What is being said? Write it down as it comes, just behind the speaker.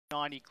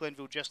90,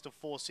 Glenville Jester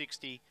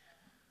 460.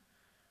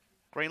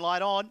 Green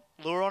light on,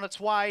 lure on its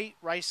way.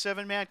 Race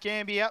 7,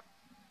 Mt-Gambier.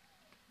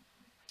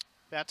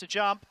 About to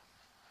jump.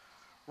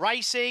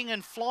 Racing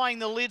and flying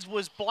the lids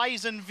was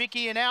Blazin'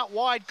 Vicky, and out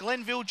wide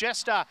Glenville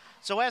Jester.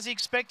 So as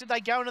expected, they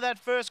go into that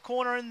first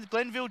corner and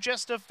Glenville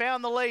Jester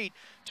found the lead.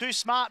 Too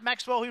Smart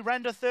Maxwell, who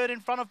ran to third in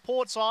front of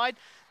Portside.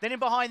 Then in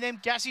behind them,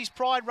 Gassie's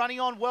Pride running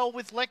on well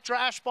with Lectra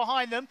Ash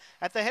behind them.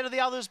 At the head of the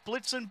others,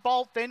 Blitz and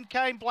Bolt. Then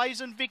came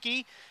Blazin'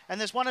 Vicky. And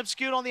there's one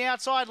obscured on the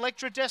outside,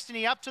 Lectra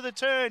Destiny up to the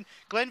turn.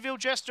 Glenville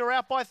Jester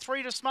out by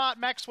 3 to Smart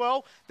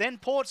Maxwell. Then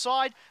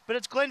Portside, but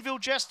it's Glenville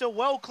Jester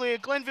well clear.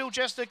 Glenville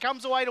Jester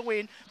comes away to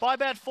win by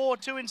about 4,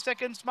 2 in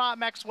second, Smart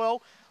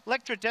Maxwell.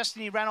 Lectra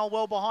Destiny ran on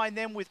well behind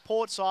them with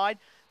Portside.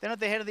 Then at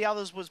the head of the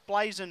others was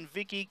Blazin'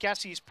 Vicky,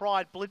 Gassie's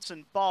Pride, Blitz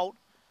and Bolt.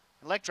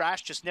 Lectra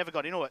Ash just never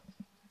got into it.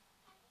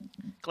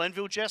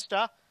 Glenville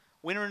Jester,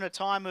 winner in a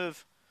time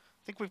of,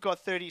 I think we've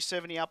got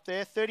 30.70 up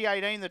there.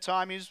 30.18 the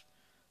time is,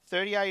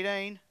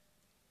 30.18.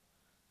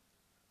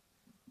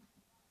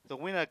 The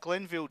winner,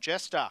 Glenville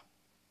Jester.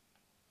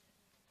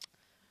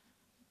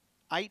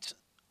 8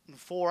 and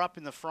 4 up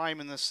in the frame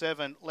in the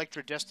 7.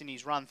 Lectra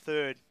Destiny's run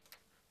third.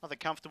 Another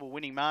comfortable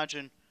winning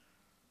margin.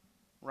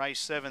 Race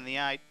 7, the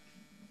 8.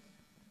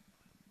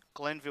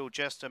 Glenville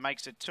Jester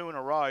makes it 2 in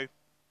a row.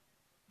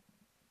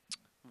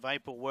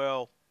 Vapor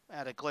Whirl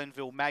out of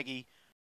Glenville Maggie